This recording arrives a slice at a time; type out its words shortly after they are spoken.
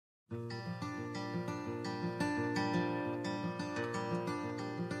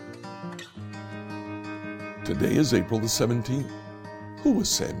Today is April the 17th. Who was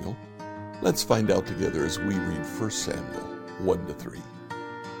Samuel? Let's find out together as we read 1 Samuel 1-3.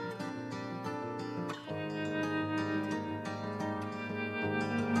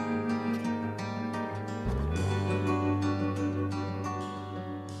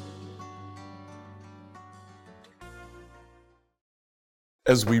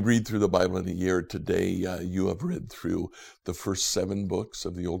 As we read through the Bible in a year, today you have read through the first 7 books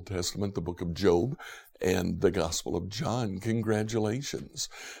of the Old Testament, the book of Job, and the Gospel of John. Congratulations.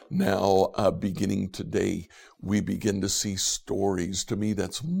 Now, beginning today, we begin to see stories. To me,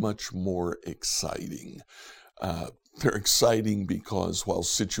 that's much more exciting. They're exciting because while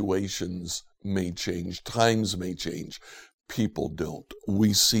situations may change, times may change, people don't.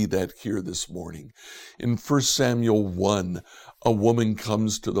 We see that here this morning. In 1 Samuel 1, a woman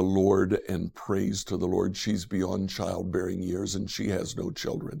comes to the Lord and prays to the Lord. She's beyond childbearing years and she has no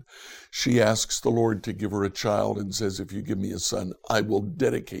children. She asks the Lord to give her a child and says, if you give me a son, I will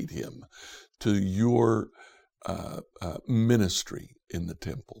dedicate him to your ministry in the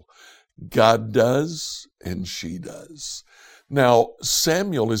temple. God does, and she does. Now,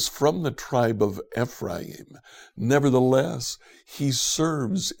 Samuel is from the tribe of Ephraim. Nevertheless, he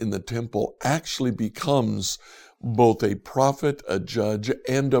serves in the temple, actually becomes both a prophet, a judge,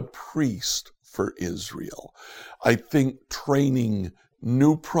 and a priest for Israel. I think training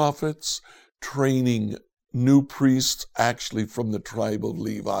new prophets, training new priests actually from the tribe of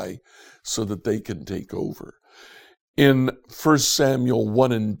Levi so that they can take over. In 1 Samuel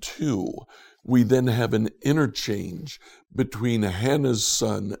 1 and 2, we then have an interchange between Hannah's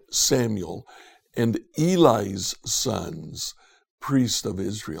son Samuel and Eli's sons, priest of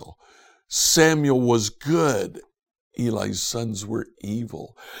Israel. Samuel was good. Eli's sons were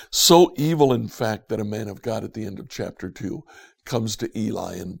evil. So evil, in fact, that a man of God at the end of chapter 2 comes to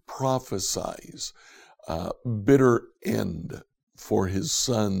Eli and prophesies a bitter end for his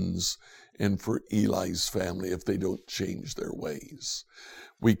sons and for Eli's family if they don't change their ways.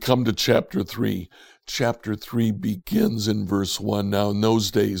 We come to chapter 3. Chapter 3 begins in verse 1. Now, in those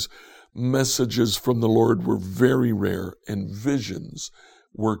days, messages from the Lord were very rare and visions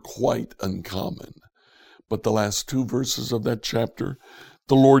were quite uncommon. But the last 2 verses of that chapter,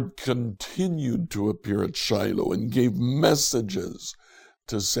 the Lord continued to appear at Shiloh and gave messages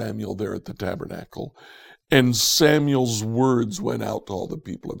to Samuel there at the tabernacle. And Samuel's words went out to all the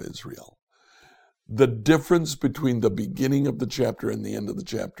people of Israel. The difference between the beginning of the chapter and the end of the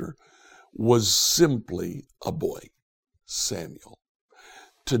chapter was simply a boy, Samuel.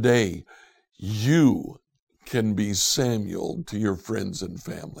 Today, you can be Samuel to your friends and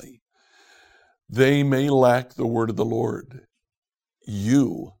family. They may lack the word of the Lord.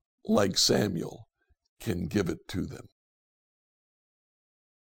 You, like Samuel, can give it to them.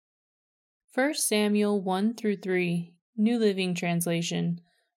 1 Samuel 1-3, New Living Translation.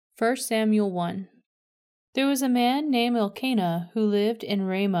 1 Samuel 1. There was a man named Elkanah who lived in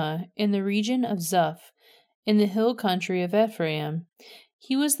Ramah in the region of Zuph, in the hill country of Ephraim.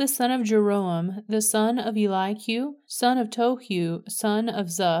 He was the son of Jeroham, the son of Eliahu, son of Tohu, son of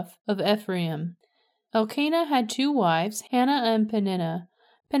Zuph, of Ephraim. Elkanah had 2 wives, Hannah and Peninnah.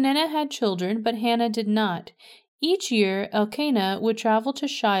 Peninnah had children, but Hannah did not. Each year Elkanah would travel to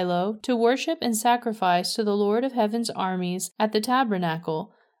Shiloh to worship and sacrifice to the Lord of Heaven's armies at the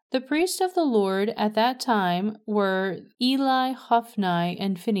tabernacle. The priests of the Lord at that time were Eli, Hophni,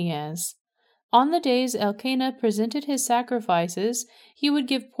 and Phinehas. On the days Elkanah presented his sacrifices, he would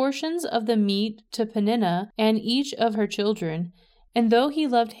give portions of the meat to Peninnah and each of her children. And though he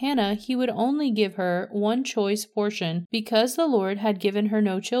loved Hannah, he would only give her 1 choice portion, because the Lord had given her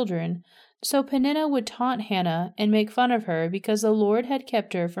no children. So Peninnah would taunt Hannah and make fun of her because the Lord had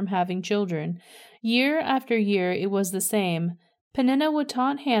kept her from having children. Year after year it was the same. Peninnah would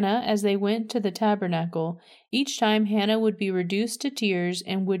taunt Hannah as they went to the tabernacle. Each time Hannah would be reduced to tears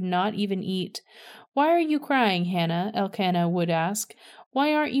and would not even eat. "Why are you crying, Hannah?" Elkanah would ask.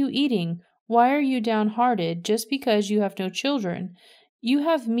 "Why aren't you eating? Why are you downhearted just because you have no children? You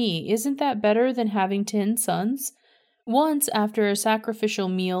have me. Isn't that better than having 10 sons?" Once, after a sacrificial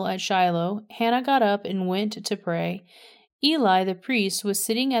meal at Shiloh, Hannah got up and went to pray. Eli the priest was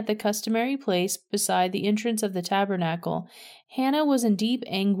sitting at the customary place beside the entrance of the tabernacle. Hannah was in deep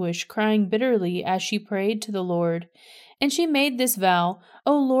anguish, crying bitterly as she prayed to the Lord. And she made this vow,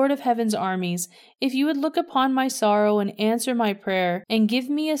 "O Lord of Heaven's armies, if you would look upon my sorrow and answer my prayer, and give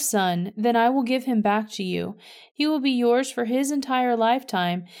me a son, then I will give him back to you. He will be yours for his entire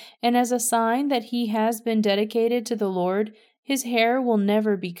lifetime, and as a sign that he has been dedicated to the Lord, His hair will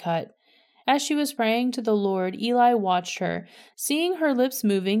never be cut." As she was praying to the Lord, Eli watched her. Seeing her lips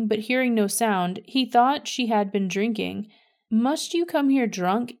moving, but hearing no sound, he thought she had been drinking. "Must you come here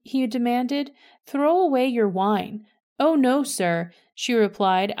drunk?" he demanded. "Throw away your wine." "Oh, no, sir," she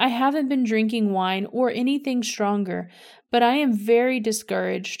replied. "I haven't been drinking wine or anything stronger, but I am very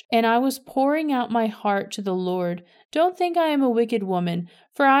discouraged, and I was pouring out my heart to the Lord. Don't think I am a wicked woman,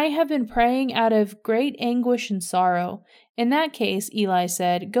 for I have been praying out of great anguish and sorrow." "In that case," Eli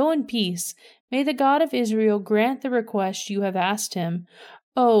said, "go in peace. May the God of Israel grant the request you have asked him."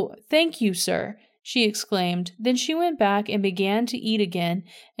 "Oh, thank you, sir," she exclaimed. Then she went back and began to eat again,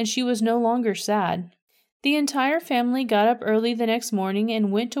 and she was no longer sad. The entire family got up early the next morning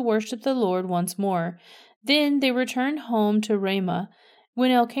and went to worship the Lord once more. Then they returned home to Ramah.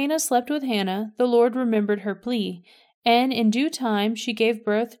 When Elkanah slept with Hannah, the Lord remembered her plea, and in due time she gave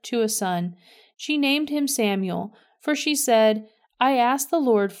birth to a son. She named him Samuel, for she said, "I asked the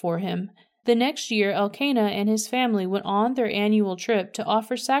Lord for him." The next year Elkanah and his family went on their annual trip to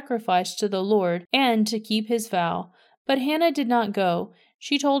offer sacrifice to the Lord and to keep his vow. But Hannah did not go.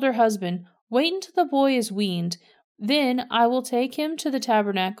 She told her husband, "Wait until the boy is weaned. Then I will take him to the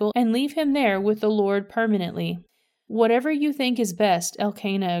tabernacle and leave him there with the Lord permanently." "Whatever you think is best,"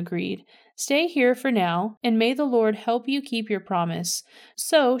 Elkanah agreed. "Stay here for now, and may the Lord help you keep your promise."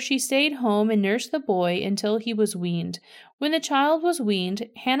 So she stayed home and nursed the boy until he was weaned. When the child was weaned,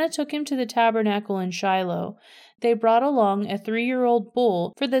 Hannah took him to the tabernacle in Shiloh. They brought along a 3-year-old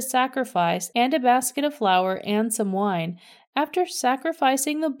bull for the sacrifice and a basket of flour and some wine. After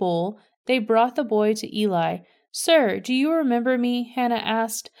sacrificing the bull, they brought the boy to Eli. "Sir, do you remember me?" Hannah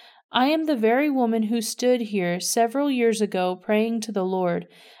asked. "I am the very woman who stood here several years ago praying to the Lord.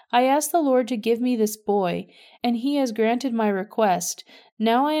 I asked the Lord to give me this boy, and he has granted my request.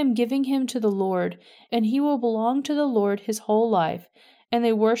 Now I am giving him to the Lord, and he will belong to the Lord his whole life." And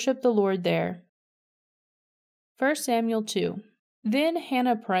they worshiped the Lord there. 1 Samuel 2. Then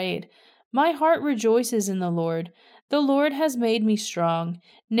Hannah prayed, "My heart rejoices in the Lord. The Lord has made me strong.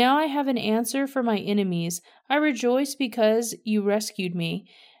 Now I have an answer for my enemies. I rejoice because you rescued me.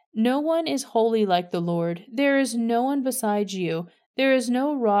 No one is holy like the Lord. There is no one besides you. There is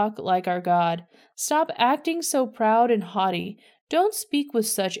no rock like our God. Stop acting so proud and haughty. Don't speak with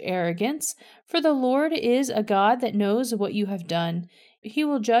such arrogance, for the Lord is a God that knows what you have done. He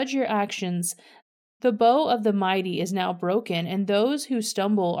will judge your actions. The bow of the mighty is now broken, and those who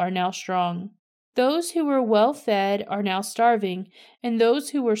stumble are now strong. Those who were well fed are now starving, and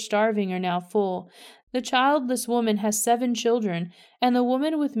those who were starving are now full. The childless woman has 7 children, and the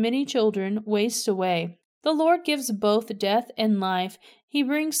woman with many children wastes away. The Lord gives both death and life. He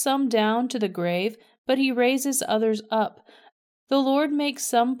brings some down to the grave, but he raises others up. The Lord makes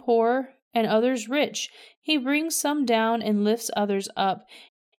some poor and others rich. He brings some down and lifts others up.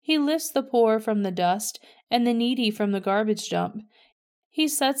 He lifts the poor from the dust and the needy from the garbage dump. He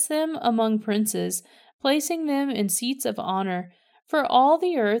sets them among princes, placing them in seats of honor. For all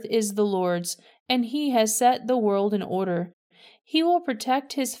the earth is the Lord's, and he has set the world in order. He will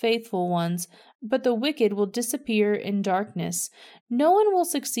protect his faithful ones, but the wicked will disappear in darkness. No one will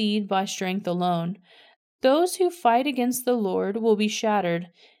succeed by strength alone. Those who fight against the Lord will be shattered.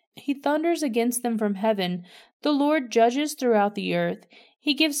 He thunders against them from heaven. The Lord judges throughout the earth.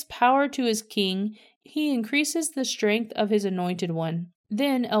 He gives power to his king. He increases the strength of his anointed one.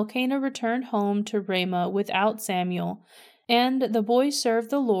 Then Elkanah returned home to Ramah without Samuel, and the boy served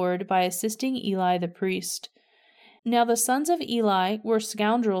the Lord by assisting Eli the priest. Now the sons of Eli were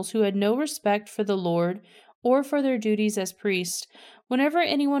scoundrels who had no respect for the Lord or for their duties as priests. Whenever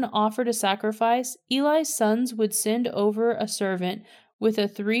anyone offered a sacrifice, Eli's sons would send over a servant with a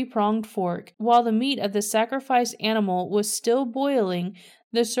 3-pronged fork. While the meat of the sacrificed animal was still boiling,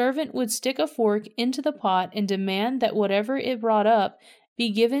 the servant would stick a fork into the pot and demand that whatever it brought up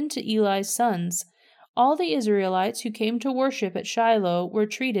be given to Eli's sons. All the Israelites who came to worship at Shiloh were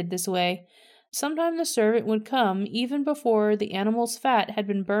treated this way. Sometimes the servant would come even before the animal's fat had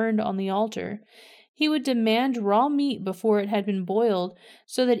been burned on the altar. He would demand raw meat before it had been boiled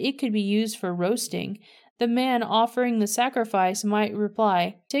so that it could be used for roasting. The man offering the sacrifice might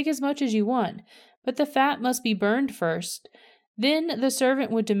reply, "Take as much as you want, but the fat must be burned first." Then the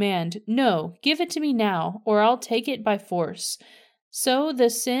servant would demand, "No, give it to me now, or I'll take it by force." So the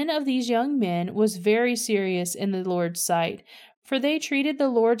sin of these young men was very serious in the Lord's sight, for they treated the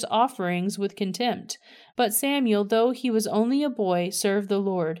Lord's offerings with contempt. But Samuel, though he was only a boy, served the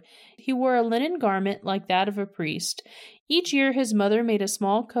Lord. He wore a linen garment like that of a priest. Each year his mother made a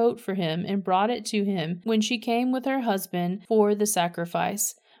small coat for him and brought it to him when she came with her husband for the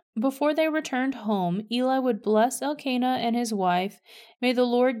sacrifice. Before they returned home, Eli would bless Elkanah and his wife. May the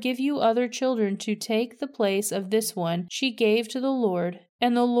Lord give you other children to take the place of this one she gave to the Lord.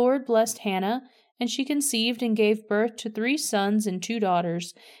 And the Lord blessed Hannah, and she conceived and gave birth to 3 sons and 2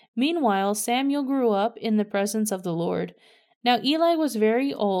 daughters. Meanwhile, Samuel grew up in the presence of the Lord. Now Eli was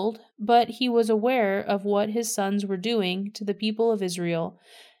very old, but he was aware of what his sons were doing to the people of Israel.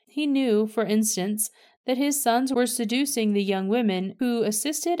 He knew, for instance, that his sons were seducing the young women who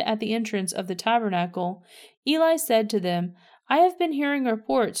assisted at the entrance of the tabernacle. Eli said to them, I have been hearing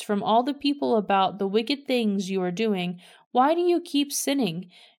reports from all the people about the wicked things you are doing. Why do you keep sinning?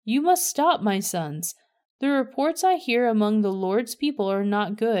 You must stop, my sons. The reports I hear among the Lord's people are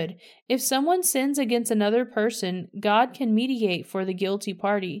not good. If someone sins against another person, God can mediate for the guilty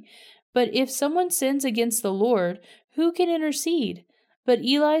party. But if someone sins against the Lord, who can intercede? But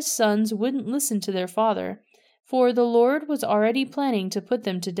Eli's sons wouldn't listen to their father, for the Lord was already planning to put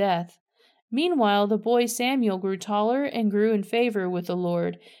them to death. Meanwhile, the boy Samuel grew taller and grew in favor with the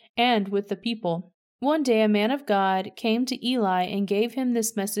Lord and with the people. One day a man of God came to Eli and gave him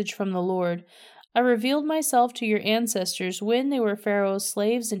this message from the Lord. I revealed myself to your ancestors when they were Pharaoh's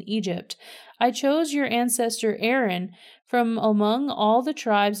slaves in Egypt. I chose your ancestor Aaron from among all the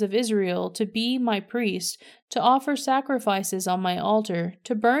tribes of Israel to be my priest, to offer sacrifices on my altar,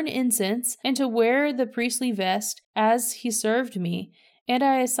 to burn incense, and to wear the priestly vest as he served me. And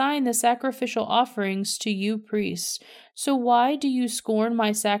I assign the sacrificial offerings to you priests. So why do you scorn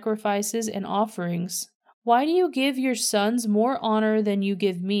my sacrifices and offerings? Why do you give your sons more honor than you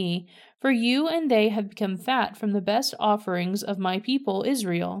give me? For you and they have become fat from the best offerings of my people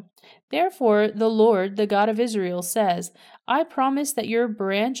Israel. Therefore the Lord, the God of Israel, says, I promise that your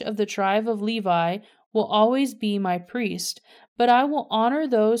branch of the tribe of Levi will always be my priest, but I will honor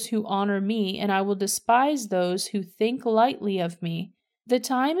those who honor me, and I will despise those who think lightly of me. The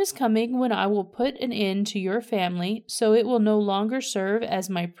time is coming when I will put an end to your family, so it will no longer serve as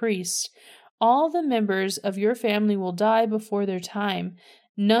my priest. All the members of your family will die before their time.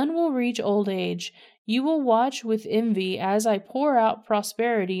 None will reach old age. You will watch with envy as I pour out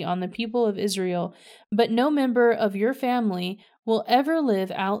prosperity on the people of Israel, but no member of your family will ever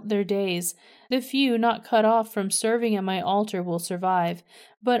live out their days. The few not cut off from serving at my altar will survive,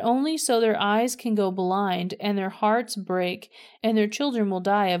 but only so their eyes can go blind and their hearts break, and their children will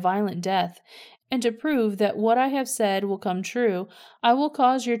die a violent death. And to prove that what I have said will come true, I will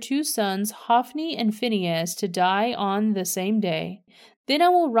cause your 2 sons, Hophni and Phinehas, to die on the same day. Then I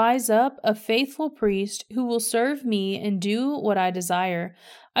will rise up a faithful priest who will serve me and do what I desire.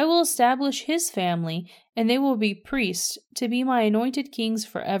 I will establish his family, and they will be priests, to be my anointed kings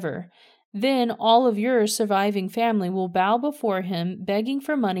forever. Then all of your surviving family will bow before him, begging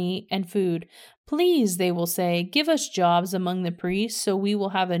for money and food. Please, they will say, give us jobs among the priests so we will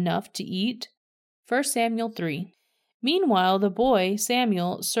have enough to eat. 1 Samuel 3. Meanwhile, the boy,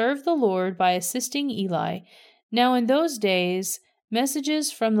 Samuel, served the Lord by assisting Eli. Now in those days,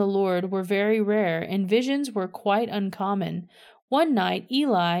 messages from the Lord were very rare, and visions were quite uncommon. One night,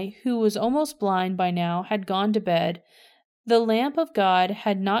 Eli, who was almost blind by now, had gone to bed. The lamp of God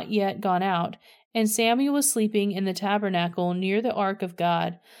had not yet gone out, and Samuel was sleeping in the tabernacle near the ark of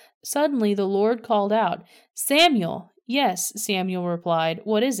God. Suddenly the Lord called out, Samuel! Yes, Samuel replied.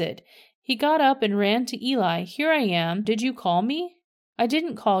 What is it? He got up and ran to Eli. Here I am. Did you call me? I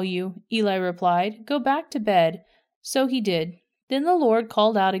didn't call you, Eli replied. Go back to bed. So he did. Then the Lord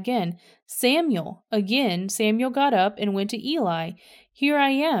called out again, Samuel! Again, Samuel got up and went to Eli. Here I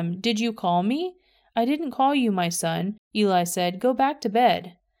am. Did you call me? I didn't call you, my son, Eli said. Go back to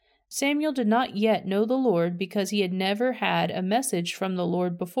bed. Samuel did not yet know the Lord because he had never had a message from the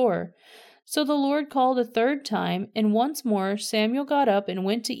Lord before. So the Lord called a 3rd time, and once more Samuel got up and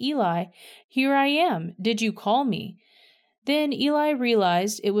went to Eli. Here I am. Did you call me? Then Eli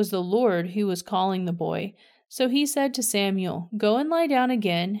realized it was the Lord who was calling the boy. So he said to Samuel, Go and lie down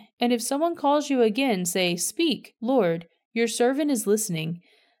again, and if someone calls you again, say, Speak, Lord, your servant is listening.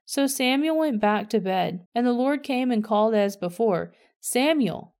 So Samuel went back to bed, and the Lord came and called as before,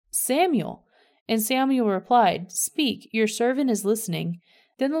 Samuel, Samuel. And Samuel replied, Speak, your servant is listening.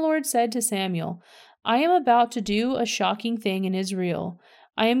 Then the Lord said to Samuel, I am about to do a shocking thing in Israel.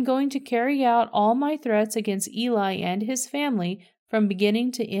 I am going to carry out all my threats against Eli and his family from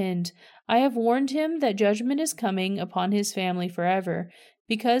beginning to end. I have warned him that judgment is coming upon his family forever,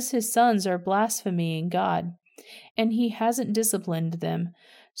 because his sons are blaspheming God, and he hasn't disciplined them.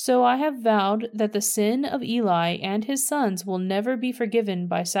 So I have vowed that the sin of Eli and his sons will never be forgiven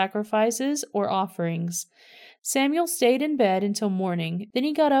by sacrifices or offerings. Samuel stayed in bed until morning. Then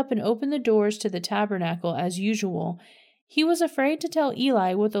he got up and opened the doors to the tabernacle as usual. He was afraid to tell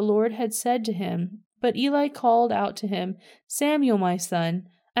Eli what the Lord had said to him, but Eli called out to him, "Samuel, my son."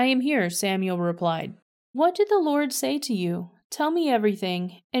 "I am here," Samuel replied. "What did the Lord say to you? Tell me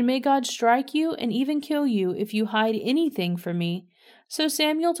everything, and may God strike you and even kill you if you hide anything from me." So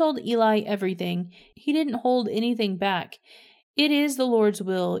Samuel told Eli everything. He didn't hold anything back. "It is the Lord's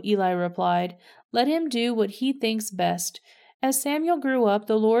will," Eli replied. "Let him do what he thinks best." As Samuel grew up,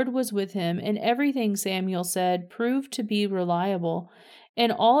 the Lord was with him, and everything Samuel said proved to be reliable.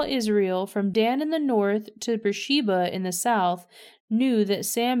 And all Israel, from Dan in the north to Beersheba in the south, knew that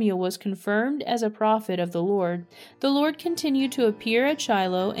Samuel was confirmed as a prophet of the Lord. The Lord continued to appear at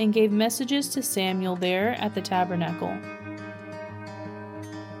Shiloh and gave messages to Samuel there at the tabernacle.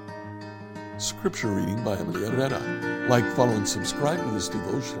 Scripture reading by Emily Herrera. Like, follow, and subscribe to this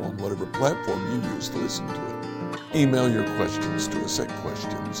devotional on whatever platform you use to listen to it. Email your questions to us at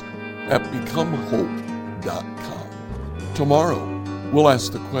questions@becomehope.com. Tomorrow, we'll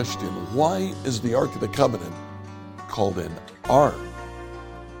ask the question, why is the Ark of the Covenant called an ark?